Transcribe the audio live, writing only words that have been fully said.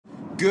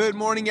Good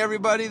morning,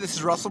 everybody. This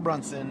is Russell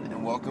Brunson,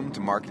 and welcome to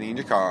Marketing in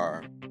Your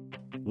Car.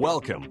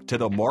 Welcome to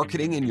the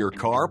Marketing in Your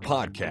Car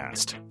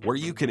podcast, where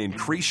you can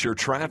increase your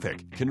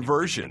traffic,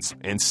 conversions,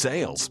 and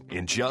sales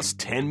in just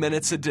 10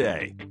 minutes a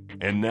day.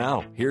 And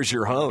now, here's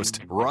your host,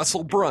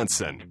 Russell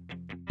Brunson.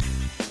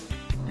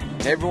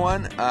 Hey,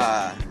 everyone.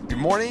 Good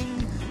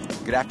morning,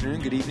 good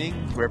afternoon, good evening,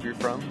 wherever you're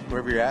from,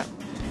 wherever you're at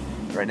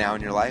right now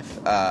in your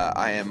life.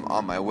 I am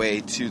on my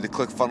way to the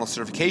ClickFunnels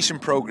certification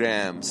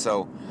program,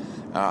 so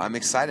I'm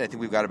excited. I think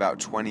we've got about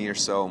 20 or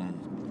so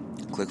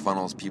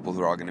ClickFunnels people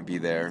who are all going to be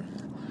there.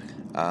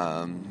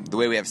 The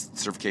way we have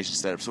certification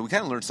set up, so we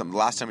kind of learned something. The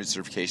last time we did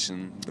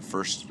certification, the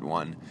first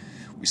one,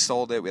 we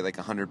sold it. We had like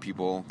 100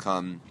 people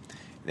come.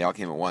 They all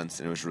came at once,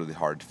 and it was really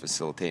hard to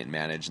facilitate and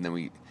manage. And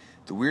then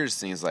the weirdest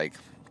thing is, like,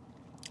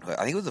 I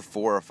think it was a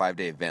 4 or 5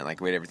 day event.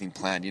 Like, we had everything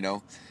planned,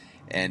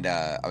 and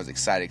I was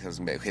excited because I was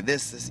going to be like, okay,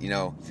 this,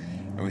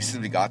 and we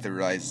simply got there and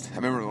realized, I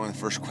remember one of the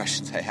first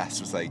questions I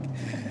asked was like,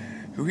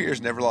 who here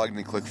has never logged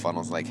into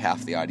ClickFunnels? Like,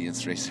 half the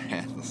audience raised their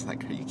hands. I was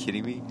like, are you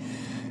kidding me?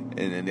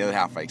 And then the other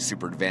half, like,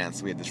 super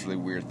advanced. We had this really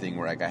weird thing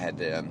where, like, I had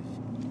to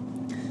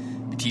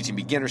be teaching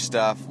beginner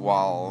stuff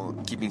while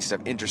keeping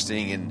stuff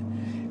interesting.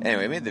 And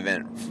anyway, it made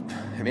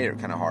it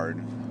kind of hard.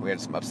 We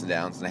had some ups and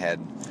downs, and I had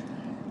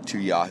 2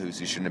 yahoos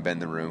who shouldn't have been in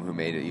the room who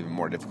made it even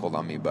more difficult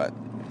on me. But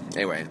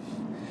anyway,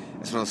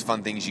 it's one of those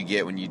fun things you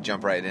get when you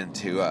jump right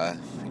into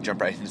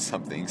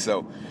something.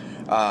 So,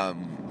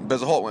 but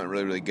as a whole, it went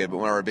really, really good. But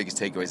one of our biggest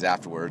takeaways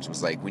afterwards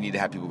was, like, we need to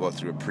have people go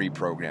through a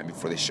pre-program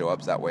before they show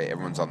up, so that way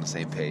everyone's on the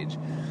same page.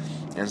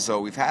 And so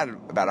we've had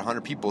about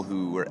 100 people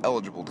who were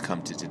eligible to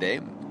come to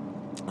today.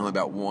 Only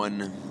about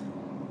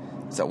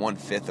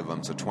one-fifth of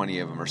them, so 20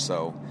 of them or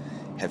so,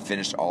 have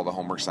finished all the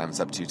homework assignments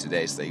up to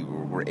today, so they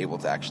were able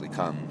to actually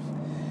come.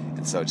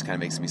 And so it just kind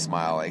of makes me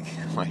smile, like,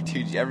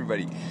 dude,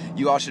 everybody,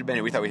 you all should have been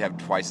here. We thought we'd have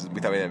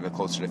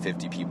closer to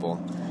 50 people.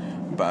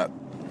 But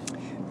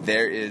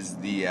there is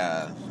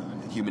the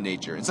human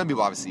nature. And some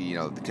people obviously,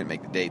 they couldn't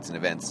make the dates and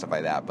events, stuff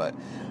like that, but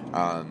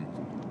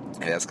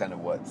that's kind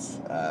of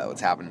what's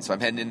happening. So I'm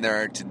heading in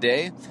there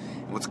today.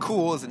 And what's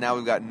cool is that now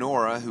we've got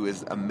Nora, who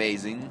is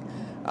amazing,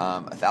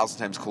 1,000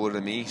 times cooler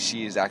than me.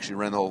 She is actually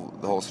running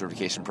the whole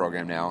certification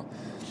program now.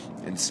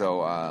 And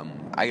so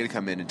I get to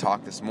come in and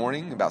talk this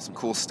morning about some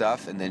cool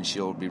stuff, and then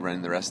she'll be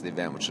running the rest of the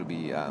event, which will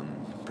be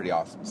pretty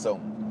awesome. So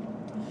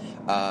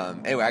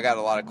anyway, I got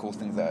a lot of cool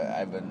things that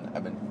I've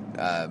been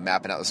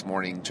mapping out this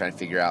morning, trying to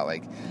figure out,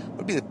 like, what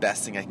would be the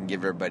best thing I can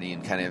give everybody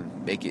and kind of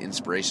make it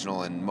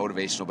inspirational and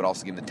motivational, but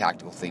also give them the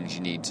tactical things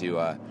you need to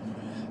go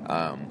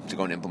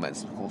and implement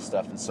some cool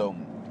stuff. And so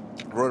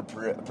I wrote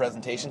a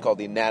presentation called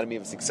The Anatomy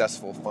of a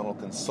Successful Funnel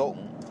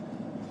Consultant.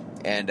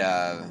 And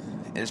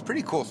it's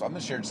pretty cool. So I'm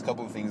going to share just a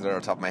couple of things that are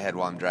on top of my head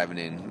while I'm driving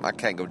in. I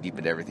can't go deep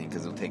into everything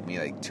because it'll take me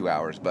like 2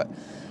 hours, but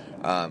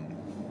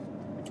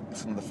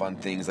some of the fun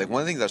things. Like,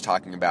 one of the things I was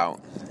talking about,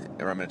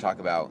 or I'm going to talk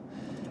about,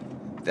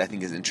 that I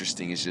think is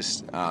interesting is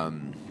just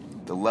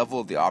the level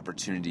of the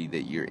opportunity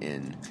that you're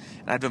in.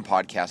 And I've done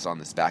podcasts on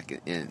this back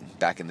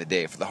in the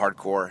day for the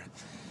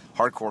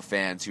hardcore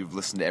fans who've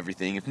listened to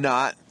everything. If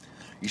not,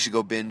 you should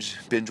go binge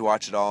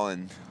watch it all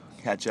and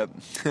catch up.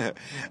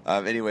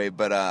 Anyway,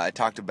 but I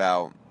talked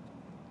about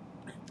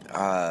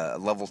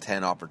level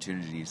 10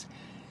 opportunities,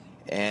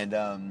 and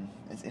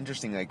it's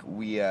interesting. Like,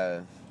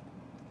 one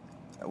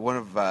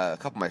of a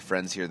couple of my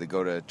friends here that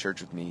go to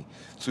church with me,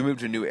 so we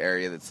moved to a new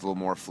area that's a little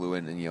more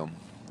affluent and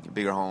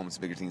bigger homes,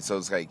 bigger things. So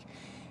it's like,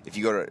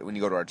 when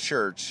you go to our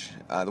church,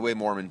 the way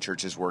Mormon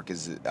churches work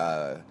is we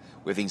have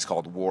things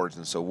called wards,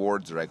 and so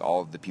wards are like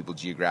all of the people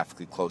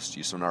geographically close to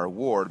you. So in our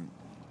ward,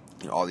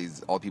 all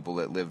people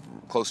that live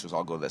close to us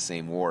all go to the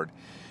same ward.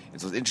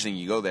 And so it's interesting,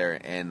 you go there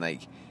and,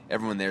 like,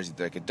 everyone there is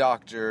either like a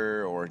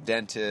doctor or a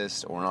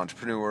dentist or an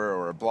entrepreneur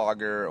or a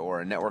blogger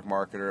or a network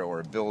marketer or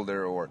a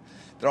builder, or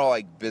they're all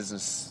like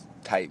business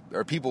type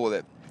or people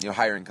that,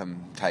 higher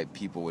income type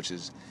people, which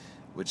is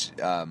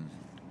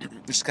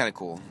kind of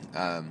cool.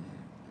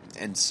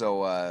 And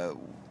so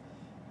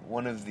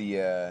one of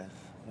the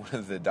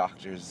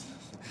doctors,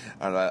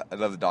 I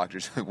love the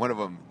doctors. One of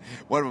them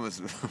was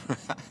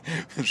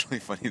was really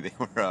funny. They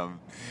were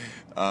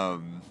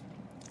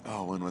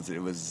when was it?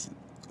 It was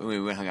we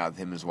hung out with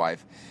him and his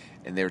wife,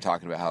 and they were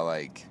talking about how,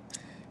 like,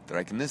 they're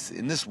like, in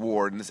this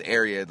ward, in this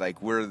area, like,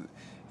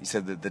 he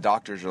said that the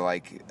doctors are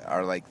like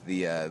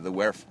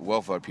the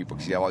welfare people,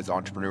 because you have all these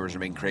entrepreneurs who are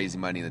making crazy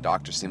money, and the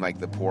doctors seem like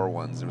the poor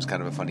ones. And it was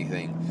kind of a funny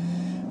thing.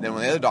 And then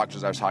one of the other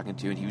doctors I was talking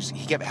to, and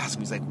he kept asking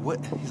me, he's like, what?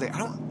 He's like, I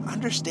don't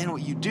understand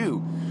what you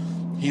do.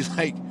 He's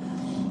like,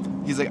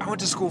 I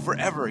went to school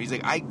forever. He's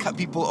like, I cut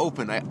people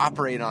open, I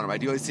operate on them, I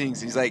do all these things.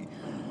 He's like,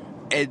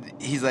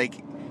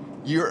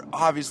 you're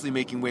obviously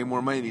making way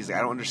more money. He's like,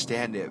 I don't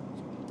understand it.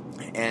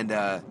 And we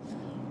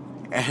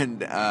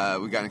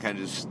got in kind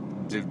of just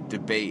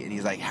debate, and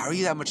he's like, how are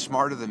you that much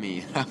smarter than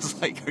me? And I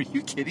was like, are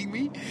you kidding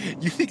me?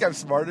 You think I'm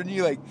smarter than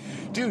you? Like,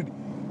 dude,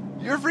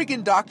 you're a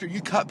freaking doctor.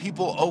 You cut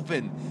people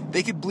open.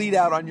 They could bleed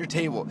out on your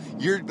table.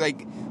 You're,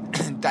 like,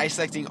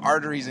 dissecting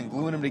arteries and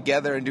gluing them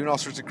together and doing all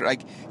sorts of,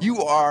 like,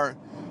 you are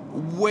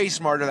way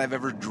smarter than I've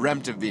ever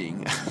dreamt of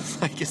being.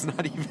 Like, it's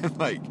not even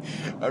like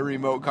a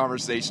remote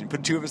conversation.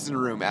 Put two of us in a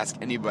room, ask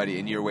anybody,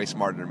 and you're way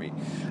smarter than me.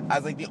 I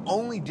was like, the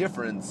only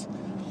difference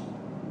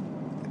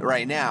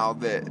right now,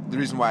 the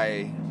reason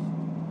why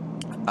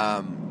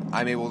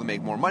I'm able to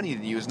make more money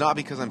than you is not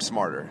because I'm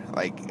smarter.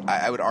 Like,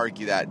 I would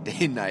argue that day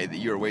and night that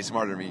you're way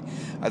smarter than me.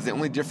 As the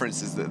only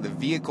difference is that the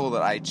vehicle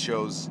that I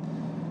chose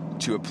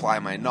to apply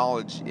my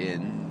knowledge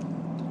in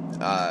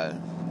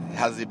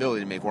has the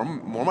ability to make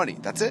more money.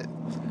 That's it.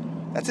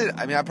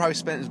 I mean, I probably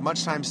spent as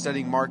much time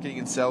studying marketing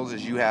and sales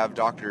as you have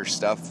doctor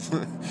stuff.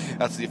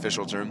 That's the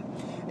official term.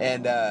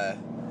 And the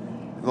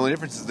only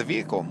difference is the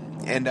vehicle.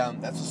 And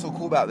that's what's so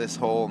cool about this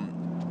whole.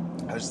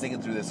 I was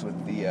thinking through this with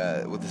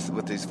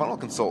with these funnel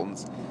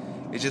consultants.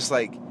 It's just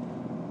like,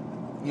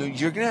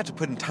 you're gonna have to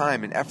put in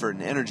time and effort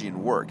and energy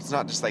and work. It's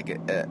not just like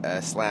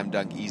a slam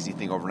dunk easy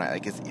thing overnight.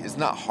 Like, it's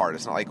not hard.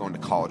 It's not like going to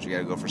college. You got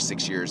to go for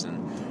 6 years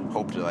and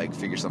hope to like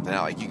figure something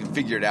out. Like, you can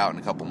figure it out in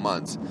a couple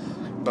months.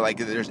 But like,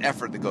 there's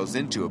effort that goes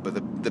into it.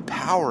 But the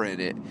power in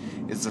it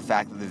is the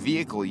fact that the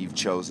vehicle you've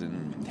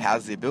chosen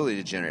has the ability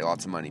to generate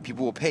lots of money.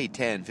 People will pay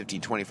 $10,000,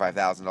 $15,000,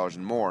 $25,000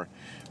 and more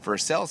for a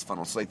sales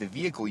funnel. So like, the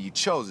vehicle you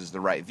chose is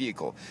the right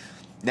vehicle.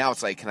 Now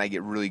it's like, can I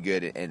get really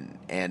good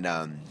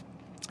and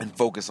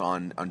focus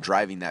on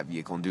driving that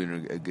vehicle and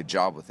doing a good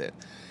job with it?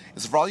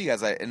 And so for all you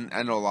guys, I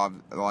know a lot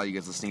of you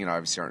guys listening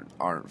obviously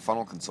aren't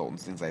funnel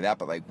consultants, things like that.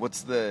 But like,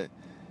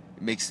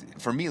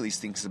 for me at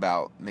least,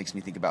 makes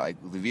me think about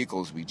like the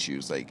vehicles we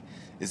choose. Like,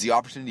 is the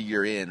opportunity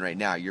you're in right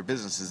now, your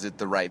business, is it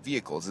the right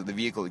vehicle? Is it the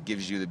vehicle that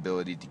gives you the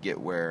ability to get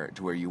where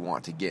you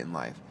want to get in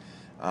life?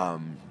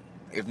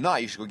 If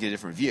not, you should go get a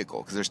different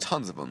vehicle, because there's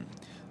tons of them.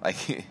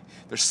 Like,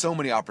 there's so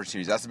many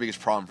opportunities. That's the biggest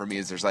problem for me,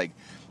 is there's like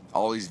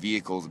all these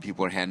vehicles that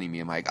people are handing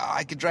me. I'm like, oh,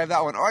 I could drive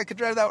that one. Oh, I could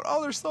drive that one.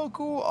 Oh, they're so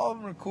cool. All of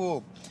them are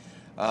cool.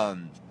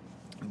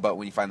 But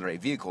when you find the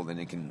right vehicle, then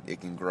it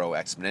can grow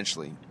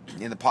exponentially.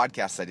 In the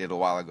podcast I did a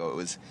while ago, I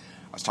was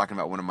talking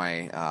about one of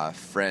my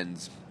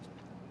friends.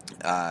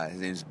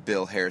 His name is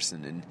Bill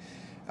Harrison,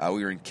 and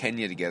we were in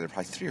Kenya together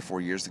probably 3 or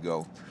 4 years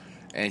ago.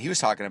 And he was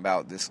talking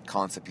about this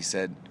concept. He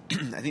said,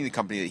 I think the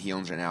company that he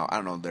owns right now, I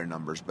don't know their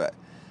numbers, but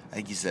I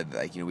think he said,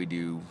 like, we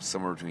do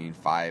somewhere between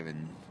 5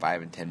 and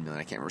 10 million.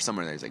 I can't remember,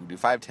 somewhere in there. He's like, we do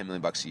 $5-10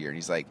 million bucks a year. And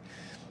he's like,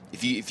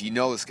 if you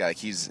know this guy, like,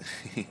 he's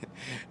he's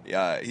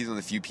one of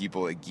the few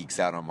people that geeks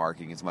out on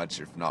marketing as much,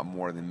 if not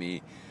more, than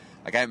me.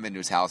 Like, I haven't been to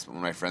his house, but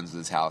one of my friends was at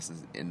his house,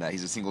 and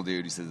he's a single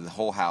dude. He says the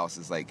whole house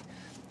is like,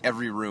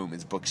 every room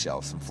is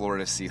bookshelves from floor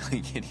to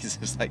ceiling. And he's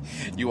just like,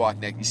 you walk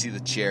next, you see the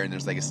chair, and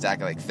there's like a stack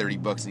of like 30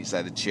 books on each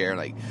side of the chair.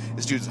 Like,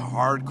 this dude's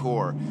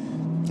hardcore.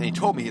 And he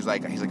told me, he's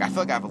like, I feel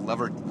like I have a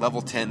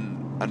level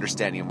 10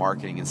 understanding of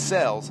marketing and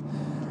sales,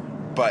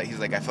 but he's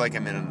like, I feel like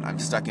I'm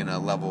stuck in a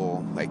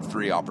level like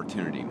 3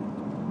 opportunity.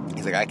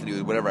 He's like, I can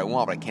do whatever I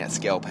want, but I can't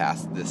scale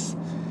past this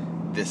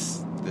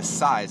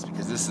size,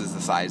 because this is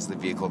the size of the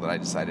vehicle that I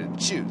decided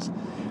to choose.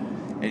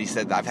 And he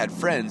said, I've had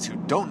friends who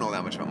don't know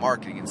that much about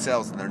marketing and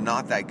sales, and they're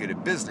not that good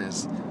at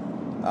business,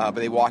 but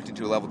they walked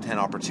into a level 10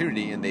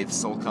 opportunity, and they've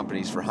sold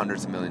companies for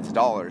hundreds of millions of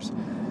dollars.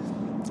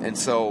 And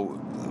so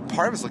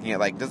part of it's looking at,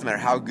 like, doesn't matter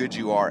how good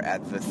you are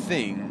at the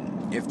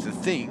thing, if the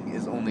thing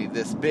is only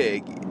this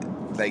big,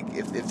 like,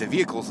 if the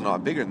vehicle's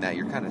not bigger than that,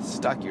 you're kind of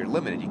stuck, you're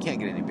limited, you can't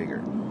get any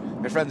bigger.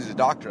 My friend who's a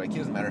doctor, like, he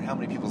doesn't matter how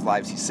many people's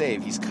lives he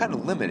saved, he's kind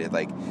of limited.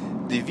 Like,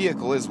 the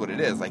vehicle is what it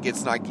is. Like,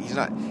 he's going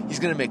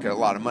to make a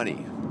lot of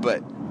money,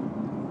 but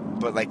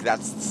like,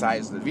 that's the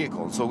size of the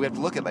vehicle. So we have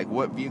to look at, like,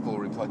 what vehicle are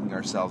we plugging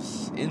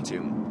ourselves into.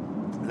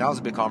 And that was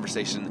a big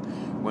conversation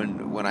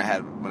when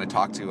I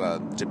talked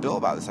to Bill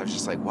about this. I was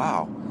just like,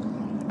 wow.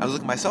 I was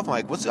looking at myself, I'm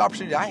like, what's the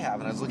opportunity I have?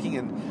 And I was looking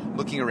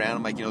around,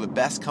 I'm like, the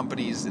best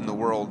companies in the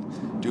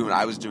world doing what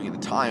I was doing at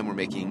the time were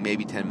making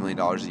maybe $10 million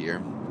a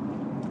year.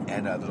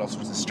 And there's all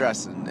sorts of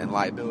stress and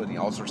liability,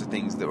 all sorts of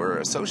things that were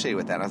associated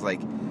with that. And I was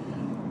like,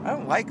 I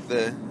don't like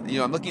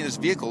I'm looking at this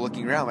vehicle,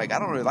 looking around, like, I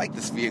don't really like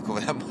this vehicle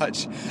that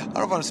much. I don't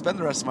know if I want to spend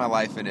the rest of my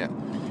life in it.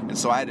 And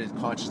so I had to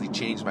consciously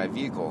change my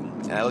vehicle.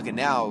 And I look at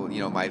now,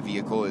 my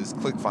vehicle is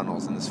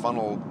ClickFunnels and this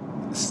funnel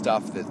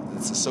stuff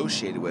that's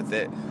associated with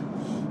it.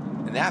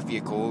 And that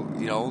vehicle,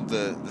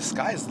 the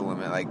sky's the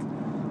limit. Like,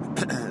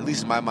 at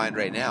least in my mind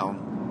right now,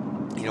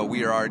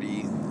 we are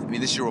already,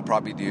 this year we'll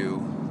probably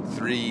do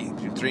 3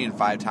 and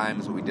 5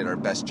 times what we did our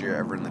best year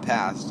ever in the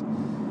past.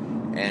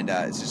 And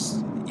it's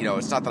just,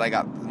 it's not that I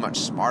got much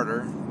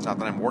smarter. It's not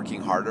that I'm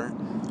working harder.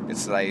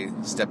 It's that I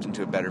stepped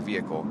into a better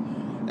vehicle.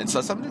 And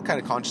so something to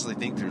kind of consciously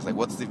think through is, like,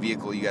 what's the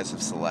vehicle you guys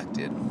have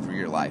selected for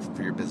your life,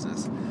 for your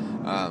business?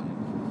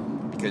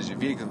 Because your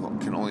vehicle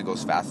can only go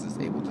as fast as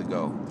it's able to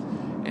go.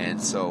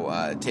 And so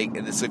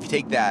so if you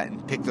take that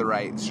and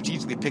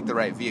strategically pick the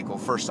right vehicle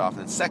first off,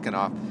 and then second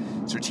off,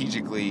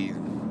 strategically,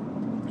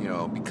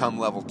 become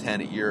level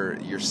 10 at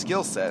your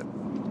skill set,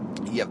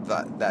 you have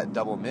that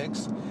double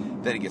mix,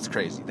 then it gets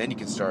crazy. Then you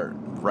can start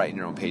writing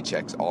your own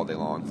paychecks all day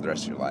long for the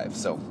rest of your life.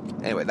 So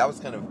anyway, that was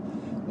kind of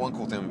one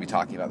cool thing we'll be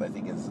talking about that I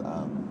think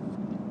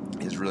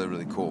is really,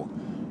 really cool.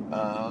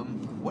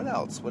 What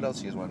else? What else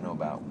do you guys want to know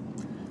about?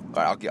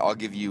 All right, I'll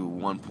give you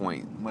one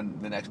point.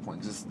 The next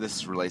point, because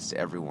this relates to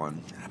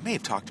everyone. I may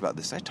have talked about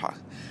this.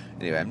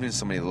 Anyway, I'm doing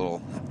so many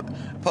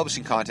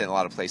publishing content in a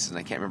lot of places, and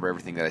I can't remember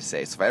everything that I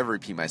say. So if I ever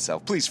repeat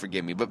myself, please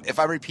forgive me. But if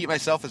I repeat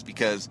myself, it's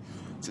because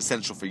it's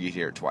essential for you to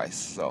hear it twice.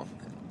 So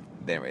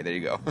anyway, there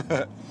you go.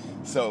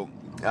 So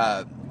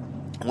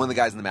one of the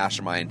guys in the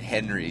mastermind,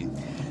 Henry,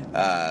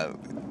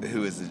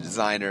 who is a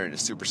designer and a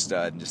super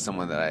stud, and just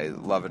someone that I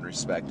love and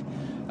respect,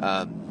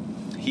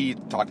 he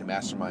talked to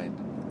Mastermind,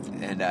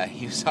 and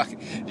he was talking.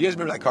 Do you guys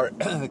remember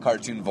that the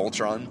cartoon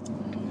Voltron?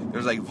 There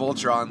was like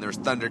Voltron, there was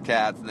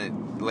Thundercats, and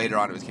then later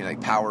on it was kind of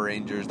like Power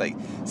Rangers, like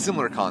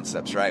similar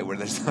concepts, right? Where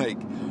there's like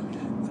 5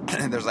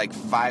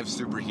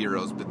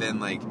 superheroes, but then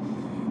like,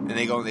 and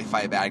they go and they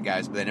fight bad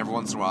guys, but then every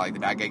once in a while, like the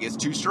bad guy gets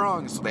too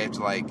strong, so they have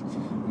to like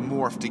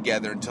morph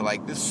together into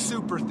like this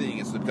super thing,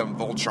 and so they become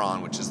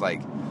Voltron, which is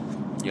like,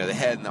 you know, the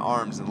head and the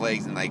arms and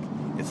legs, and like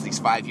it's these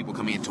 5 people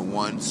coming into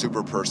one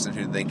super person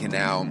who they can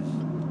now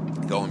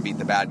go and beat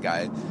the bad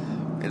guy.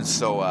 And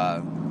so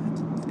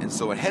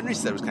what Henry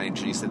said was kind of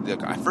interesting. He said,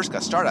 look, I first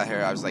got started out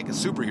here, I was like a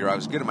superhero, I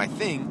was good at my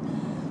thing,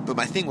 but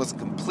my thing wasn't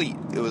complete.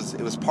 It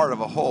was part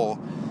of a whole.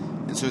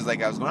 And so it was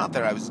like I was going out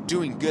there, I was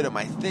doing good at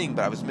my thing,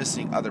 but I was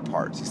missing other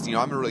parts. You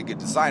know, I'm a really good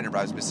designer, but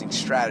I was missing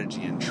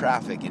strategy and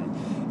traffic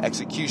and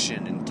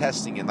execution and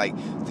testing and like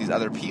these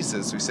other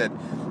pieces. So he said,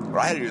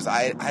 what I had to do is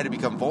I had to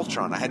become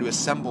Voltron. I had to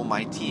assemble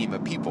my team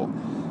of people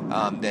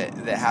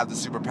that have the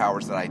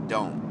superpowers that I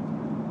don't.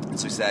 And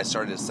so he said I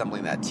started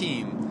assembling that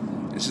team.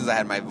 And as soon as I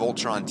had my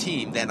Voltron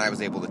team, then I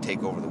was able to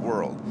take over the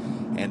world.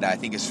 And I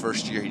think his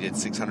first year he did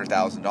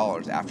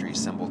 $600,000 after he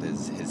assembled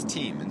his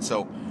team. And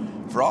so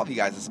for all of you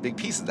guys, it's a big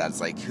piece of that.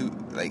 It's like think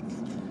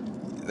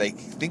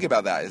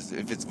about that.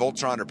 If it's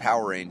Voltron or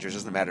Power Rangers, it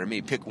doesn't matter to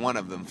me. Pick one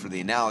of them for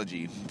the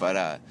analogy.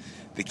 But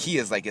the key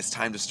is like it's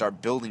time to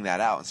start building that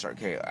out and start,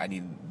 okay, I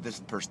need this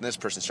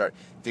person, start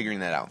figuring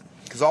that out.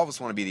 Because all of us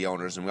want to be the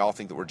owners, and we all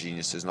think that we're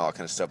geniuses and all that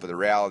kind of stuff. But the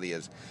reality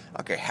is,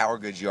 okay, how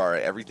good you are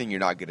at everything, you're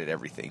not good at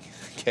everything.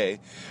 Okay?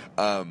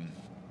 And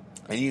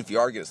even if you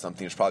are good at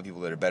something, there's probably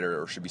people that are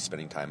better or should be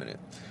spending time in it.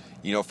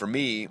 You know, for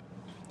me,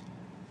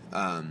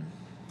 I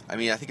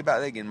think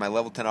about it again, my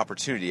level 10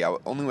 opportunity.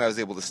 Only way I was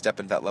able to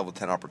step into that level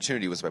 10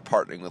 opportunity was by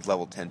partnering with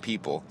level 10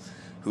 people,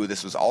 who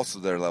this was also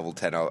their level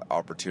 10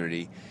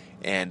 opportunity,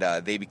 and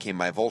they became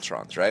my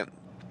Voltrons, right?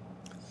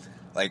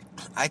 Like,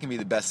 I can be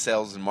the best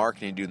sales and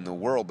marketing dude in the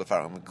world, but if I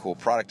don't have a cool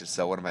product to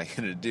sell, what am I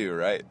going to do,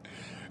 right?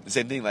 The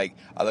same thing, like,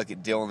 I look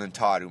at Dylan and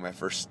Todd, who are my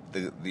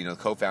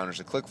co-founders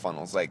of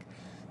ClickFunnels. Like,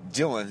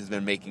 Dylan has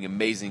been making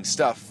amazing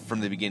stuff from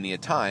the beginning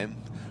of time,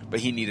 but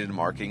he needed a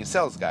marketing and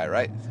sales guy,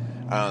 right?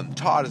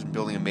 Todd has been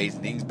building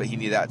amazing things, but he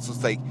needed that. So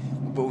it's like,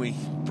 but we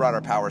brought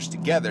our powers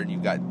together, and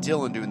you've got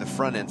Dylan doing the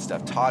front end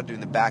stuff, Todd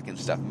doing the back end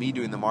stuff, me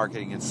doing the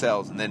marketing and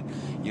sales, and then,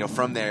 you know,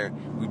 from there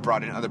we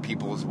brought in other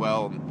people as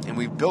well, and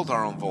we've built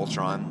our own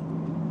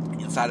Voltron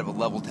inside of a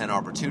level 10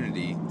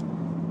 opportunity.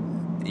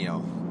 You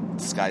know,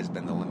 the sky's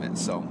been the limit.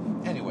 So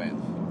anyway,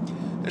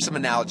 there's some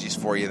analogies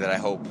for you that I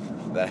hope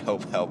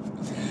help.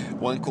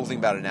 One cool thing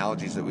about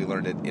analogies that we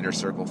learned at Inner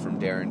Circle from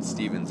Darren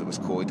Stevens, it was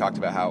cool. He talked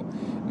about how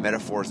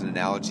metaphors and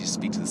analogies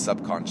speak to the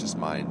subconscious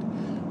mind,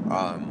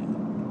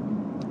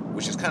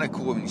 which is kind of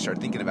cool when you start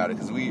thinking about it,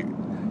 because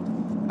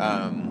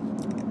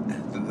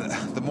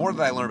the more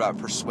that I learn about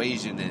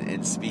persuasion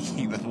and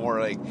speaking, the more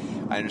like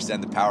I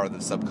understand the power of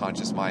the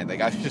subconscious mind. Like,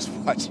 I'm just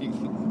watching,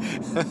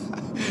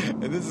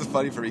 and this is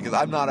funny for me because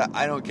I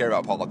don't care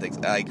about politics.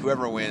 Like,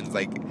 whoever wins,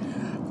 like, I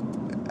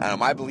don't know,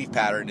 my belief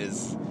pattern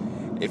is,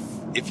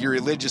 if you're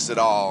religious at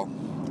all,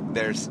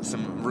 there's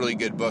some really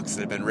good books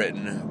that have been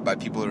written by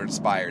people who are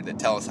inspired that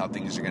tell us how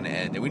things are going to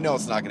end, and we know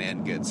it's not going to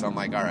end good. So I'm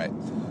like, all right.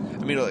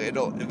 I mean,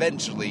 it'll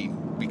eventually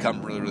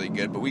become really, really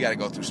good, but we got to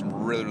go through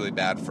some really, really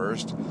bad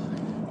first.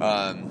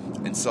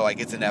 And so, like,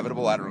 it's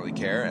inevitable. I don't really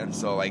care. And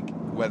so, like,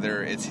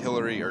 whether it's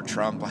Hillary or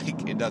Trump, like,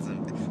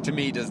 to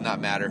me, it does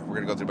not matter. We're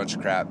going to go through a bunch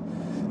of crap.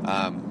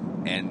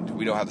 And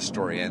we know how the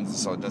story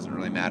ends, so it doesn't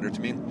really matter to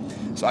me.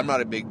 So I'm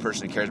not a big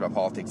person who cares about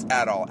politics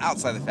at all,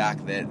 outside the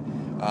fact that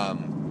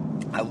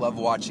I love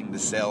watching the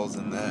sales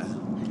and the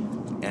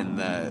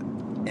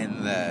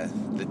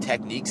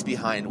techniques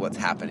behind what's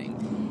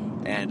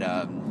happening. And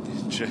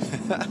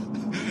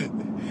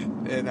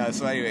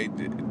so anyway,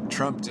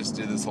 Trump just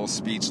did this whole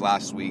speech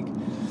last week,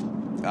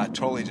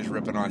 totally just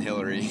ripping on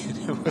Hillary.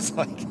 It was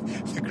like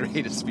the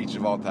greatest speech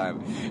of all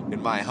time,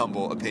 in my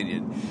humble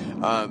opinion,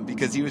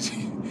 because he was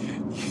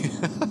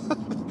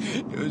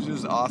it was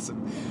just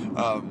awesome.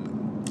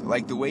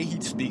 Like, the way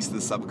he speaks to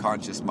the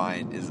subconscious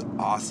mind is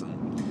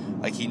awesome.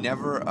 Like, he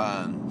never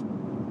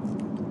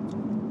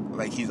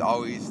like, he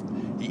always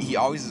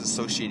is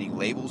associating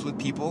labels with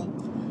people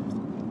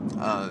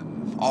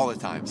all the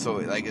time. So,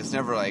 like, it's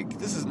never like,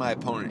 this is my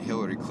opponent,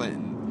 Hillary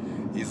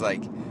Clinton. He's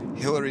like,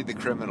 Hillary the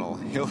criminal,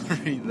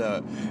 Hillary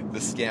the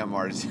scam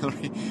artist,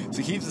 Hillary.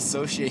 So he keeps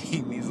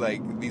associating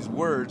these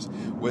words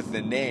with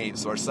the name,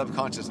 so our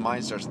subconscious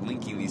mind starts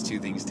linking these two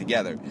things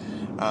together,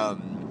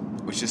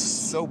 which is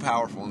so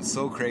powerful and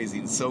so crazy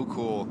and so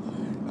cool.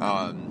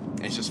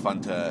 and it's just fun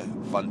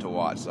to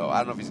watch. So I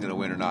don't know if he's going to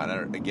win or not. I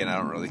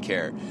don't really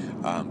care,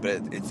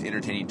 but it's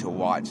entertaining to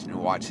watch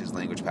watch his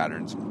language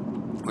patterns.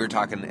 We were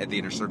talking at the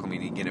Inner Circle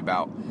meeting again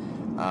about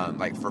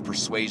like for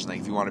persuasion, like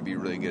if you want to be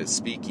really good at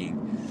speaking,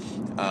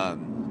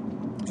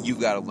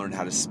 you've got to learn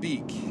how to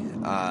speak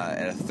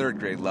at a third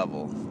grade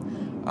level.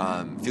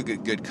 If you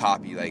get good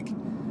copy, like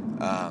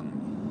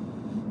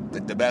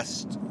the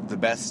best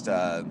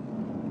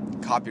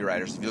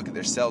copywriters, if you look at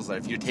their sales letter,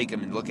 if you take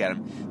them and look at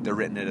them, they're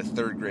written at a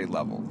third grade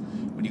level.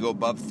 When you go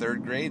above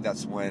third grade,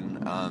 that's when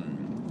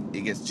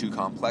it gets too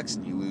complex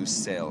and you lose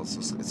sales.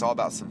 So it's all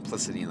about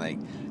simplicity and like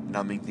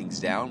numbing things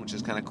down, which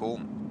is kind of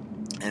cool.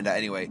 And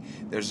anyway,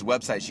 there's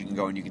websites you can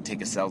go and you can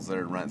take a sales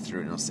letter and run it through,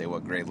 and it'll say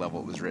what grade level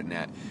it was written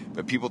at.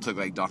 But people took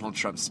like Donald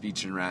Trump's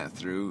speech and ran it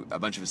through a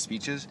bunch of his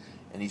speeches,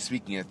 and he's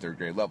speaking at third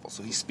grade level.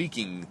 So he's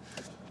speaking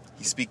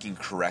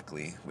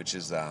correctly, which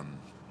is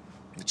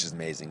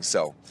amazing.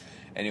 So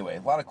anyway,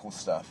 a lot of cool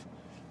stuff.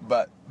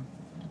 But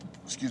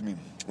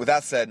with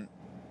that said,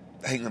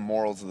 I think the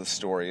morals of the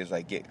story is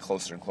I get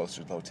closer and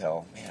closer to the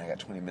hotel. Man, I got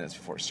 20 minutes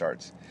before it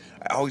starts.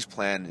 I always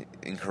plan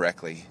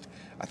incorrectly.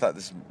 I thought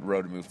this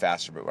road would move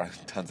faster, but we're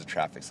having tons of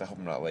traffic, so I hope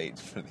I'm not late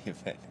for the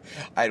event.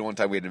 I had one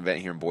time we had an event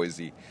here in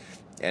Boise,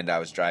 and I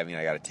was driving, and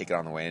I got a ticket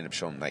on the way, and I ended up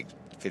showing like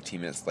 15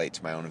 minutes late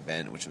to my own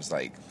event, which was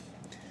like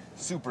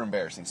super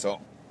embarrassing.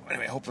 So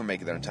anyway, I hope I'll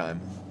make it there in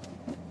time.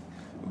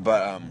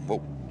 But I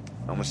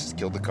almost just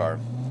killed the car.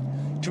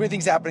 Too many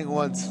things happening at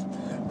once.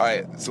 All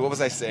right, so what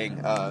was I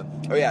saying?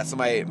 So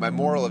my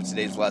moral of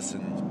today's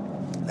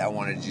lesson that I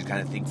wanted you to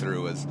kind of think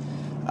through was,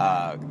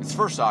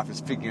 first off,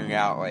 is figuring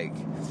out like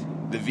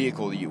the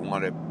vehicle that you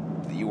want to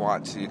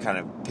kind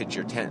of pitch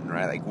your tent in,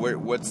 right? Like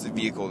what's the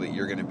vehicle that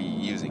you're going to be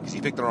using? Because if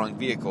you pick the wrong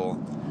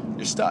vehicle,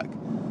 you're stuck.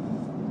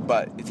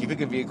 But if you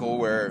pick a vehicle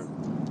where,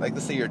 like,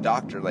 let's say you're a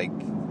doctor, like,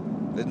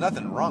 there's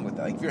nothing wrong with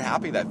that. Like, if you're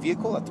happy with that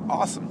vehicle, that's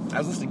awesome. I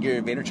was listening to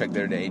Gary Vaynerchuk the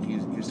other day, and he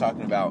was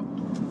talking about,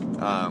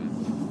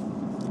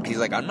 he's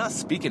like, I'm not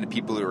speaking to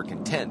people who are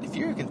content. If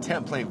you're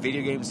content playing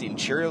video games, eating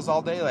Cheerios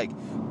all day, like,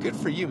 good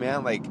for you,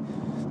 man. Like,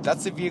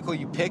 that's the vehicle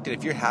you picked, and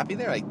if you're happy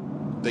there, like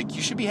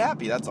you should be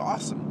happy. That's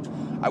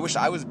awesome. I wish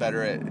I was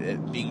better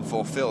at being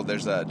fulfilled.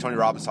 There's Tony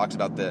Robbins talks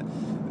about the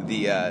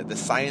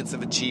science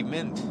of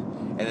achievement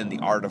and then the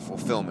art of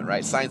fulfillment,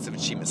 right? Science of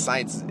achievement.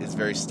 Science is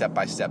very step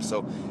by step.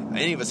 So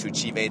any of us who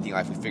achieve anything in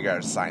life, we figure out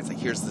a science. Like,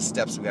 here's the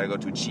steps we got to go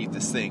to achieve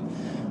this thing.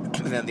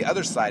 And then the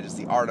other side is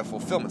the art of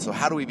fulfillment. So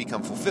how do we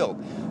become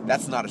fulfilled?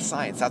 That's not a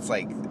science. That's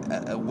like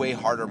a way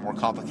harder, more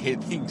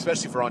complicated thing,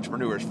 especially for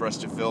entrepreneurs, for us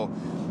to feel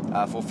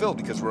fulfilled,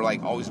 because we're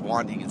like always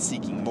wanting and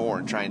seeking more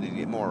and trying to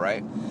get more,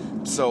 right?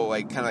 So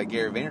like kind of like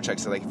Gary Vaynerchuk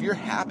said, like if you're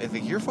happy, if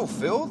you're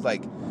fulfilled,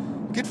 like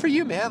good for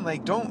you, man.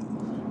 Like don't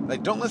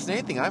listen to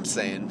anything I'm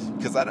saying,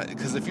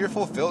 because if you're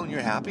fulfilled and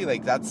you're happy,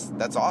 like that's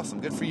awesome,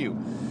 good for you.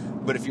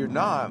 But if you're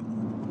not,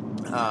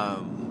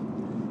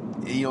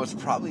 it's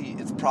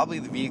probably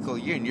the vehicle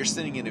you're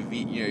sitting in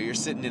you're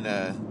sitting in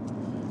a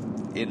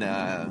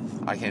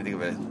I can't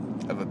think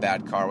of a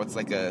bad car. What's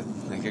like a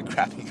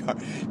crappy car?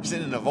 You're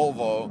sitting in a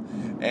Volvo,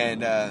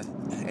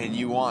 and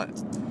you want,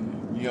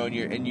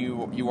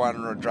 you want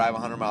to drive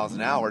 100 miles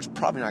an hour. It's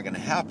probably not going to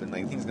happen.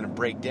 Like, things going to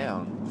break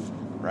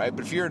down, right?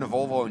 But if you're in a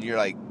Volvo and you're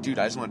like, dude,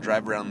 I just want to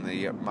drive around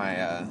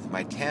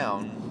my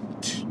town,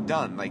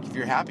 done. Like, if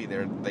you're happy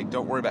there, like,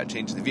 don't worry about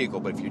changing the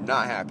vehicle. But if you're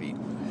not happy,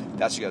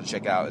 that's what you got to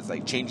check out. It's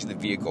like changing the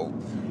vehicle,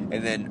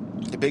 and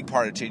then the big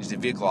part of changing the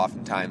vehicle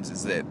oftentimes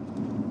is that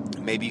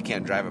maybe you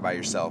can't drive it by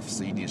yourself,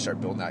 so you need to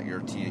start building out your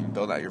team,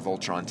 build out your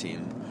Voltron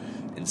team.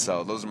 And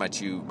so those are my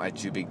two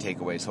big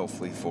takeaways,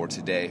 hopefully, for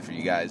today for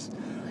you guys.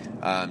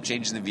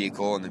 Changing the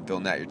vehicle and then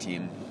building out your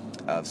team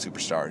of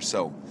superstars.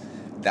 So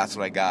that's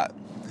what I got.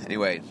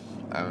 Anyway,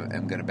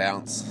 I'm going to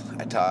bounce.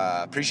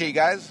 I appreciate you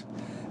guys.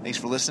 Thanks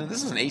for listening.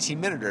 This is an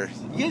 18-minuter.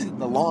 You guys get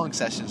the long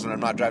sessions when I'm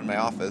not driving to my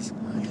office.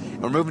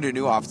 And we're moving to a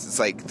new office. It's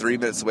like 3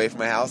 minutes away from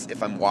my house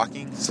if I'm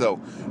walking. So,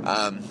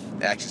 actually,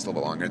 it's a little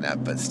bit longer than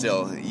that. But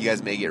still, you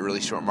guys may get really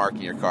short mark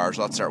in your car.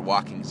 So I'll start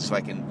walking so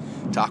I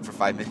can talk for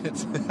 5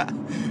 minutes,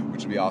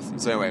 which would be awesome.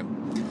 So anyway,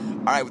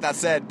 all right, with that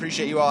said,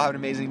 appreciate you all. Have an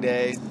amazing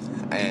day.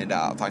 And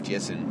I'll talk to you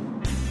soon.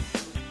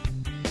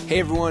 Hey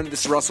everyone,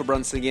 this is Russell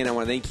Brunson again. I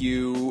want to thank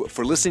you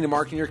for listening to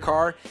Marketing Your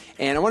Car,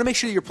 and I want to make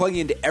sure that you're plugging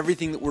into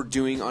everything that we're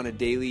doing on a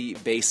daily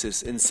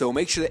basis. And so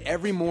make sure that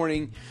every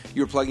morning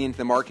you're plugging into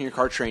the Marketing Your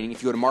Car training.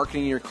 If you go to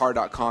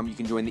marketinginyourcar.com, you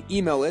can join the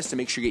email list and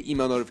make sure you get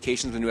email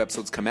notifications when new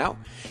episodes come out.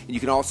 And you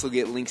can also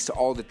get links to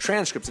all the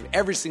transcripts of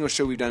every single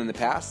show we've done in the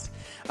past.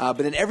 But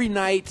then every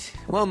night,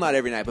 well, not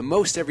every night, but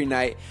most every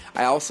night,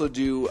 I also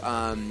do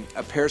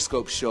a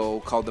Periscope show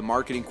called the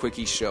Marketing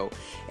Quickie Show.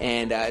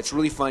 And it's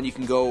really fun. You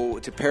can go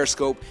to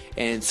Periscope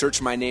and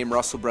search my name,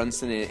 Russell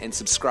Brunson, and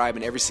subscribe.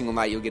 And every single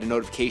night you'll get a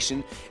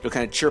notification. It'll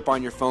kind of chirp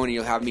on your phone, and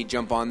you'll have me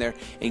jump on there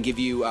and give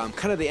you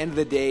kind of the end of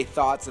the day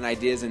thoughts and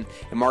ideas and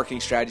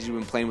marketing strategies we've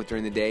been playing with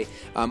during the day.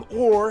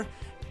 Or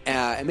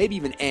and maybe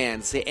even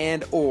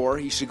or,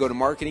 you should go to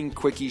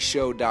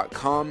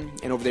marketingquickieshow.com,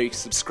 and over there you can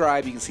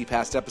subscribe, you can see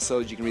past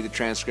episodes, you can read the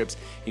transcripts,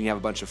 you can have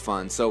a bunch of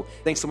fun. So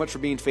thanks so much for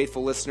being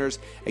faithful listeners.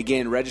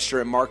 Again, register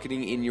at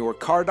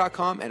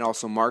marketinginyourcar.com and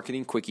also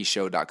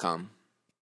marketingquickieshow.com.